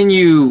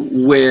continue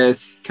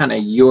with kind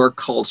of your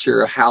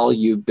culture, how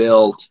you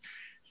built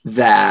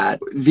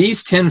that,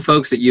 these 10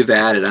 folks that you've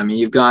added, I mean,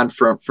 you've gone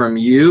from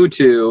you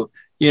to,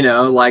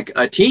 like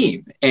a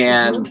team.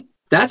 And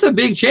that's a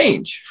big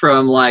change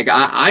from like,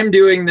 I'm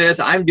doing this,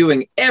 I'm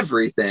doing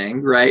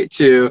everything, right?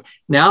 To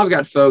now I've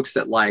got folks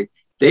that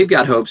they've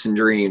got hopes and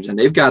dreams, and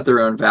they've got their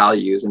own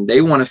values, and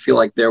they want to feel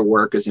like their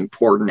work is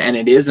important, and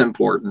it is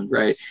important,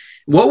 right?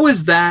 What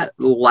was that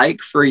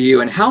like for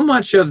you, and how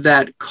much of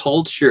that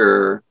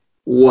culture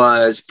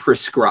was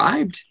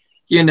prescribed,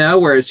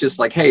 where it's just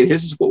like, hey,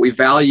 this is what we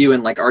value,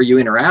 and like, are you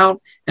in or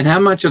out? And how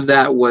much of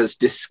that was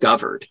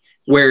discovered,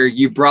 where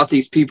you brought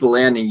these people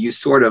in and you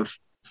sort of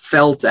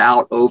felt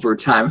out over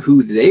time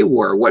who they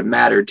were, what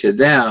mattered to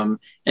them,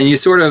 and you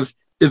sort of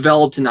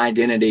developed an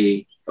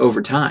identity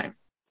over time?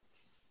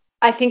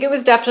 I think it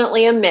was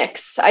definitely a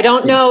mix. I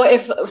don't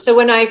know so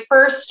when I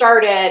first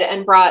started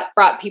and brought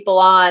people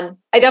on,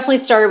 I definitely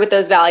started with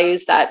those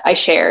values that I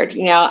shared.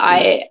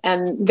 I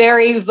am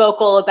very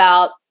vocal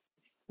about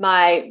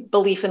my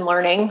belief in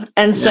learning.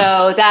 And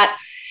so that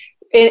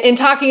in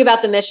talking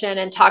about the mission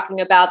and talking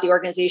about the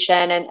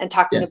organization and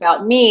talking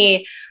about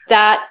me,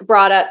 that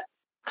brought up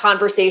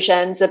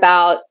conversations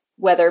about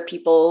whether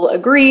people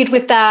agreed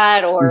with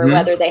that, or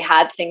whether they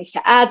had things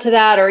to add to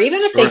that, or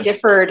even if they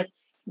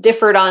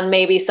differed on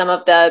maybe some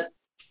of the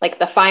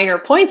finer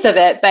points of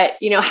it. But,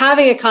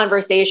 having a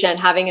conversation,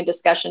 having a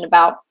discussion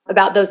about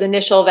those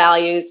initial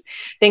values,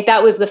 I think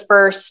that was the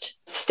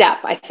first step,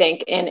 I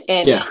think,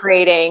 in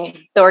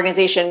creating the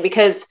organization.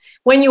 Because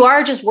when you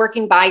are just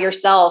working by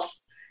yourself,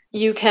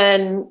 you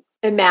can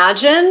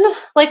imagine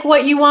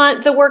what you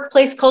want the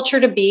workplace culture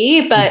to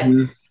be, but,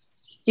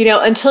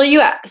 until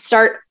you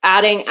start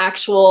adding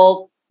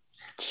actual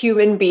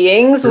human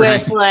beings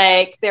with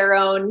their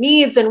own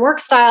needs and work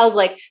styles,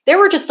 there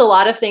were just a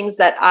lot of things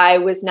that I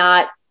was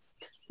not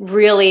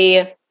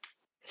really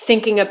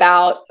thinking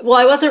about. Well,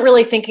 I wasn't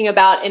really thinking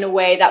about in a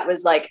way that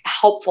was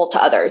helpful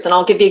to others. And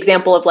I'll give the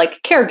example of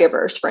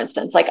caregivers, for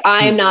instance.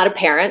 I am not a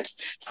parent,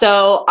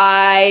 so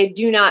I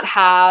do not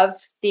have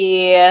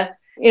the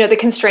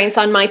constraints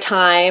on my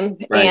time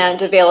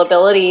and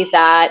availability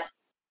that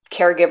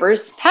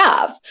caregivers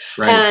have.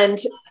 And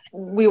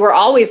we were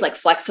always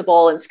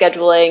flexible in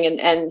scheduling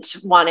and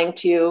wanting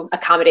to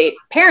accommodate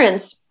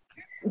parents.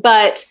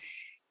 But,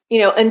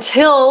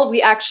 until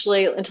I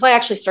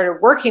actually started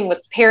working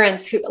with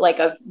parents who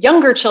of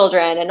younger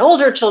children and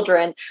older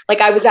children,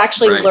 I was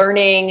actually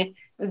learning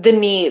the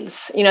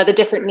needs, the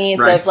different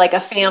needs of a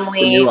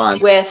family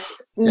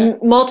with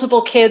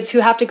multiple kids who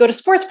have to go to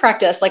sports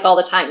practice all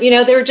the time.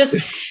 There were just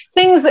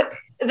things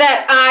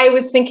that I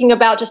was thinking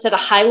about just at a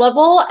high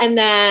level, and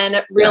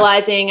then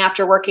realizing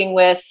after working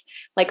with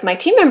my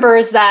team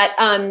members that,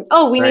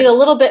 we need a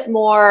little bit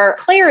more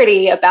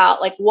clarity about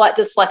what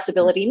does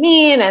flexibility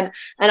mean and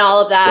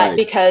all of that,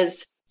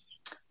 because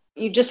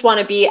you just want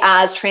to be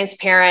as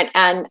transparent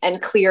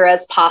and clear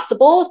as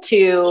possible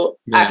to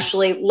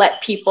actually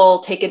let people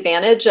take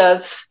advantage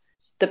of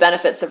the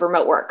benefits of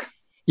remote work.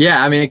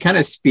 Yeah. I mean, it kind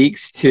of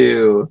speaks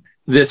to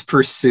this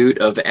pursuit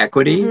of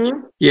equity,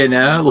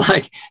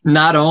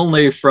 not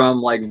only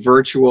from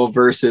virtual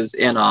versus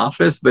in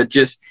office, but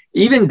just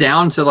even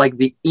down to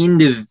the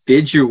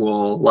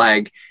individual,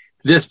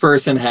 this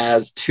person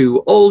has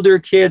 2 older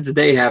kids,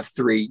 they have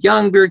 3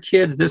 younger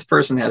kids, this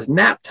person has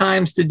nap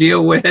times to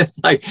deal with,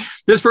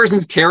 this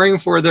person's caring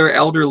for their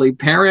elderly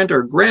parent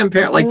or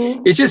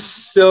grandparent. It's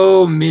just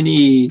so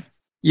many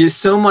there's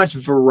so much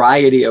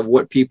variety of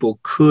what people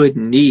could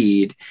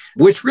need,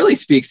 which really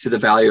speaks to the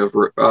value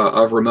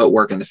of remote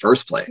work in the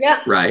first place,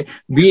 right?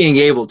 Being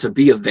able to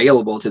be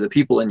available to the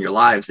people in your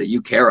lives that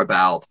you care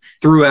about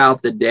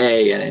throughout the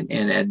day and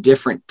at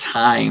different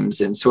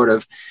times, and sort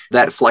of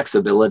that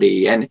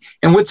flexibility. And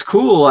what's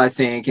cool, I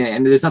think,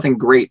 and there's nothing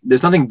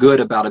good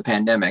about a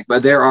pandemic,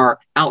 but there are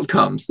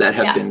outcomes that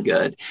have been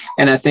good.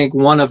 And I think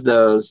one of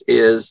those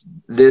is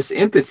this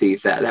empathy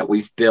that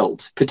we've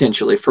built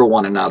potentially for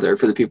one another,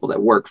 for the people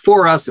that work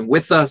for us and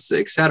with us,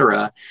 et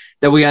cetera,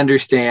 that we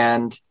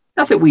understand,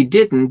 not that we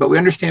didn't, but we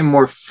understand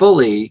more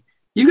fully,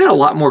 you got a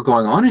lot more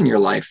going on in your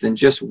life than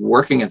just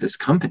working at this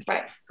company.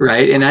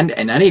 Right. And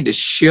I need to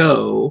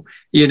show,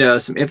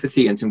 some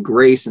empathy and some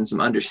grace and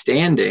some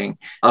understanding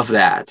of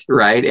that.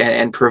 Right.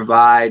 And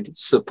provide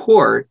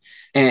support.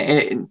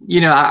 And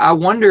I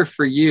wonder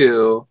for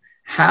you,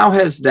 how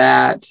has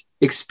that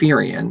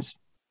experience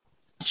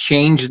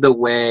changed the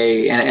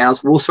way, and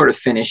as we'll sort of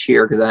finish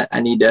here because I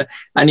need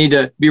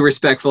to be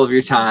respectful of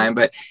your time,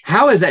 but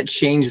how has that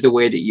changed the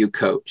way that you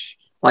coach?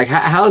 Like,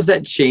 how has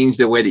that changed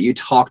the way that you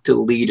talk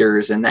to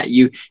leaders and that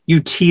you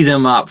tee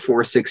them up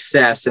for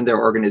success in their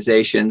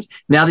organizations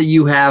now that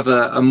you have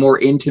a more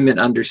intimate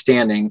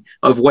understanding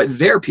of what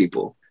their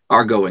people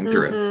are going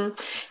through?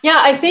 Yeah,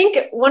 I think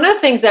one of the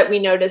things that we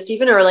noticed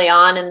even early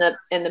on in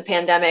the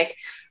pandemic,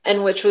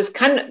 and which was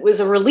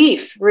a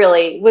relief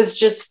really, was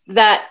just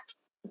that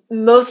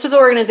most of the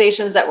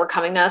organizations that were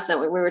coming to us that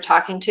we were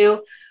talking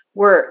to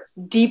were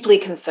deeply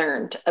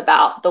concerned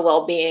about the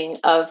well-being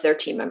of their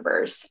team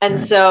members. And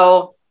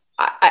so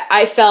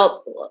I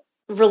felt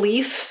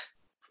relief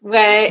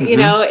when,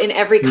 in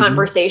every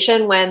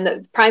conversation, when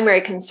the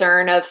primary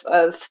concern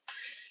of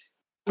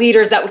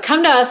leaders that would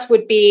come to us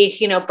would be,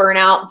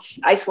 burnout,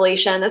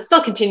 isolation. That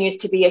still continues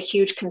to be a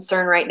huge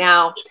concern right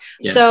now.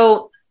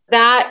 So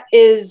that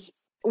is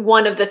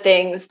one of the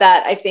things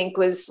that I think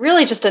was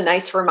really just a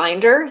nice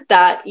reminder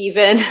that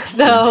even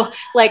though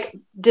like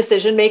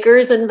decision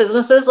makers in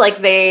businesses,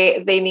 like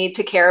they need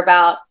to care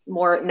about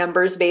more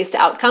numbers-based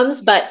outcomes,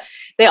 but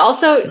they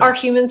also are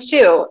humans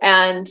too.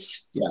 And,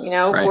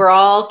 we're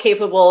all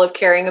capable of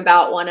caring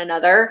about one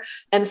another.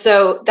 And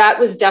so that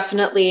was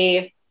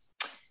definitely,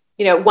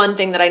 one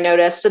thing that I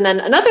noticed. And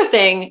then another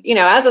thing,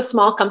 as a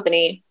small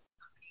company,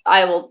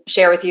 I will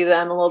share with you that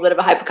I'm a little bit of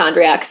a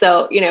hypochondriac.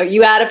 So,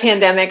 you add a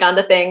pandemic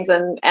onto things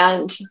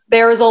and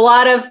there was a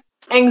lot of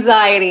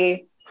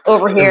anxiety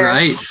over here.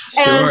 Right.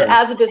 And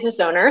as a business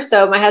owner,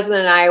 so my husband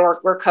and I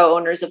we're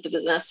co-owners of the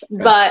business,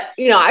 but,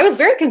 I was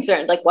very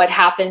concerned, like what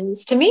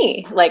happens to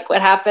me? Like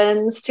what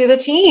happens to the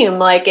team?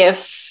 Like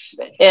if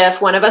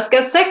one of us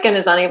gets sick and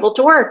is unable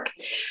to work.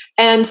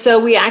 And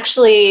so we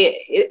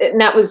actually, and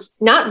that was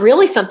not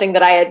really something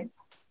that I had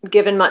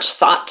given much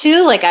thought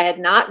to, like I had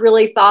not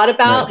really thought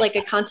about like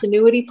a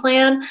continuity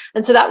plan.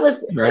 And so that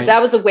was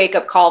a wake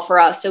up call for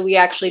us. So we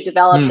actually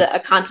developed a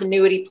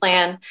continuity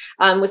plan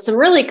with some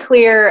really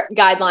clear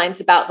guidelines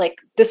about like,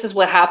 this is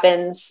what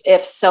happens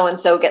if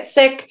so-and-so gets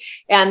sick.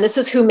 And this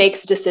is who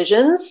makes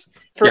decisions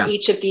for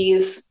each of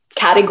these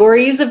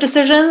categories of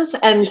decisions.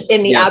 And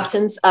in the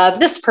absence of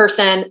this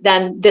person,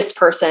 then this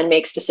person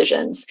makes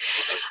decisions.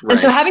 And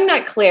so having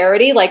that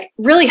clarity, like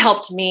really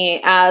helped me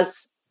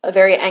as a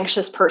very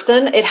anxious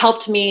person. It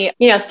helped me,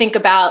 think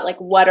about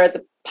like, what are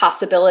the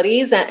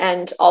possibilities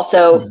and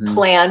also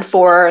plan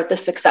for the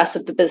success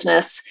of the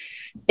business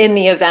in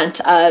the event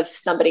of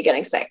somebody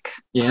getting sick.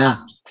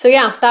 Yeah. So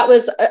that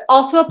was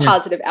also a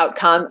positive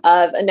outcome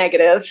of a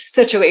negative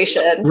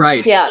situation.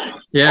 Right. Yeah.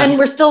 And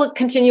we're still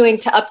continuing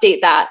to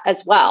update that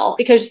as well,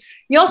 because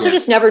you also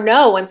just never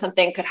know when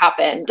something could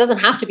happen. It doesn't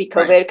have to be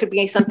COVID. It could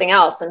be something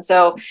else. And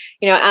so,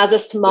 as a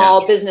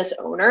small business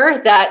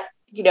owner that,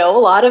 a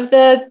lot of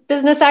the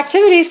business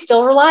activities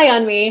still rely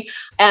on me,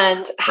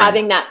 and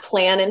having that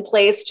plan in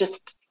place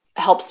just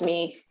helps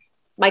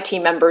my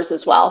team members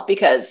as well,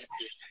 because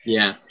we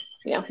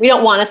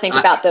don't want to think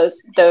about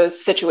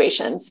those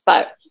situations,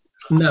 but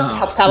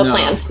helps have a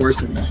plan. Of course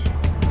not.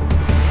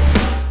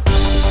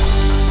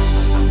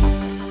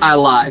 I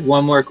lied.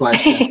 One more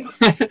question.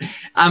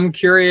 I'm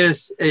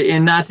curious,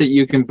 and not that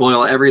you can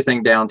boil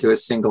everything down to a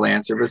single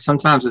answer, but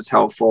sometimes it's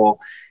helpful.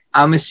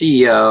 I'm a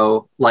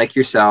CEO like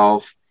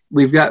yourself.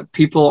 We've got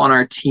people on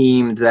our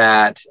team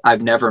that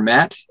I've never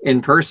met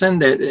in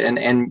person,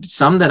 and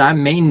some that I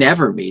may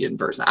never meet in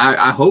person.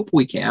 I hope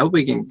we can. I hope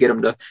we can get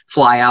them to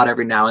fly out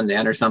every now and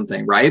then or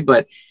something, right?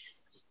 But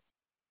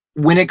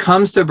when it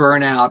comes to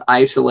burnout,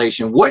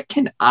 isolation, what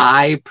can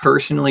I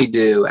personally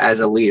do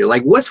as a leader?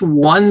 Like, what's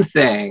one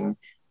thing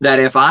that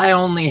if I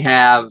only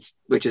have,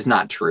 which is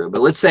not true, but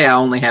let's say I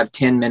only have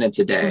 10 minutes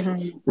a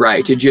day,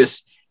 right, to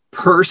just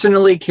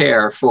personally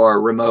care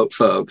for remote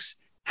folks,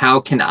 how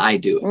can I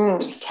do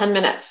it? 10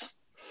 minutes.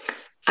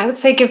 I would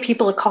say give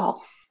people a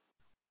call.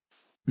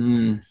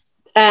 And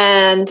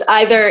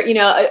either,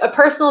 a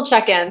personal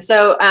check-in.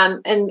 So,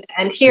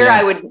 and here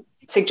I would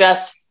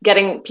suggest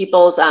getting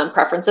people's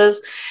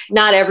preferences.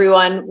 Not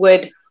everyone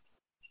would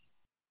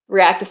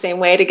react the same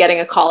way to getting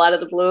a call out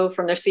of the blue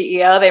from their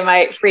CEO. They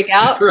might freak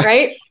out,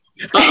 right?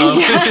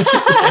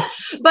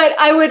 But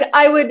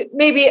I would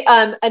maybe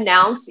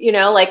announce,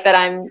 like that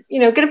I'm,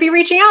 going to be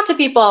reaching out to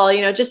people,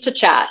 just to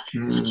chat,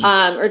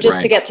 or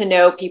just to get to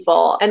know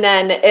people. And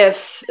then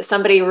if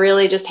somebody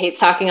really just hates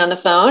talking on the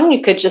phone,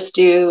 you could just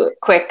do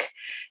quick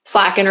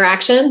Slack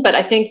interaction. But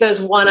I think those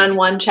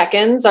one-on-one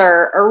check-ins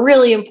are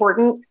really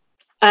important.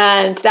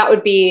 And that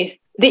would be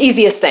the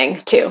easiest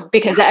thing too,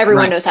 because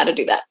everyone knows how to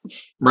do that.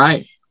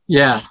 Right.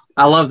 Yeah.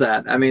 I love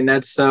that. I mean,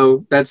 that's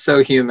so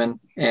human.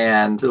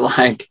 And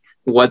like,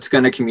 what's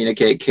going to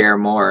communicate care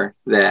more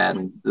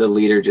than the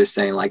leader just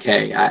saying like,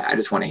 hey, I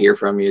just want to hear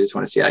from you. Just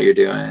want to see how you're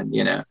doing,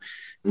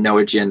 no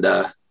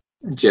agenda,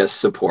 just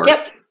support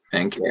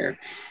and care.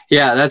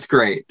 Yeah, that's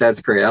great.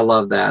 That's great. I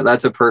love that.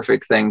 That's a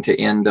perfect thing to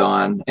end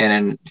on,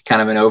 and kind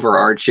of an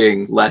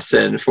overarching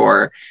lesson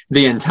for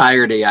the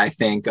entirety, I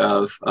think,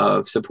 of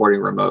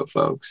supporting remote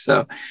folks.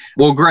 So,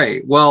 well,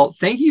 great. Well,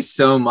 thank you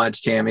so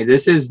much, Tammy.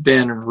 This has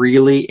been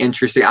really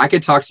interesting. I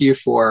could talk to you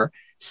for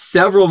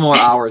several more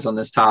hours on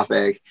this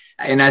topic,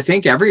 and I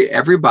think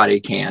everybody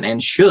can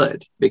and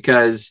should,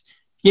 because,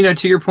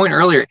 to your point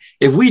earlier,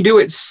 if we do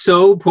it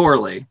so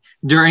poorly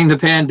during the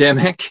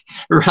pandemic,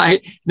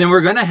 right, then we're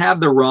going to have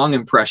the wrong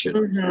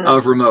impression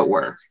of remote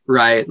work,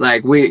 right?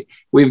 Like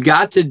we've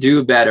got to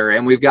do better,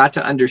 and we've got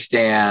to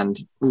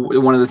understand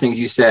one of the things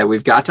you said,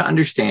 we've got to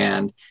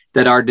understand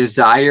that our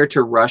desire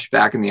to rush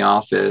back in the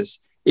office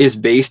is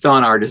based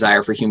on our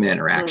desire for human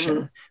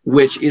interaction,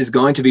 which is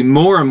going to be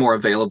more and more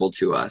available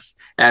to us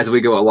as we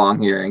go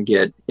along here and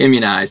get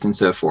immunized and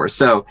so forth.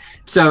 So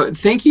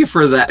thank you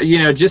for that,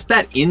 just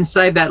that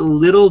insight, that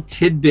little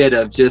tidbit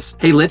of just,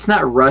 hey, let's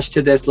not rush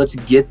to this. Let's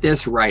get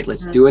this right.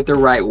 Let's do it the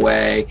right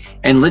way.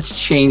 And let's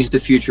change the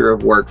future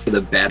of work for the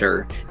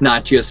better,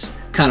 not just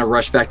kind of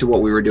rush back to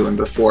what we were doing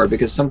before,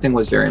 because something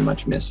was very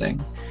much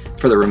missing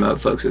for the remote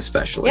folks,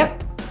 especially.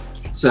 Yep.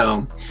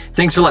 So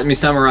thanks for letting me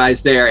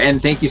summarize there.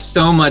 And thank you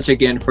so much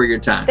again for your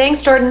time.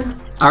 Thanks, Jordan.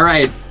 All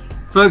right,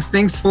 folks,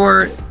 thanks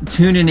for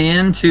tuning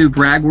in to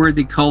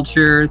BragWorthy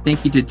Culture.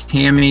 Thank you to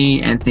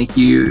Tammy, and thank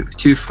you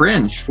to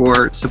Fringe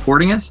for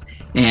supporting us.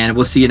 And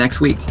we'll see you next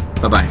week.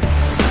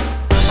 Bye-bye.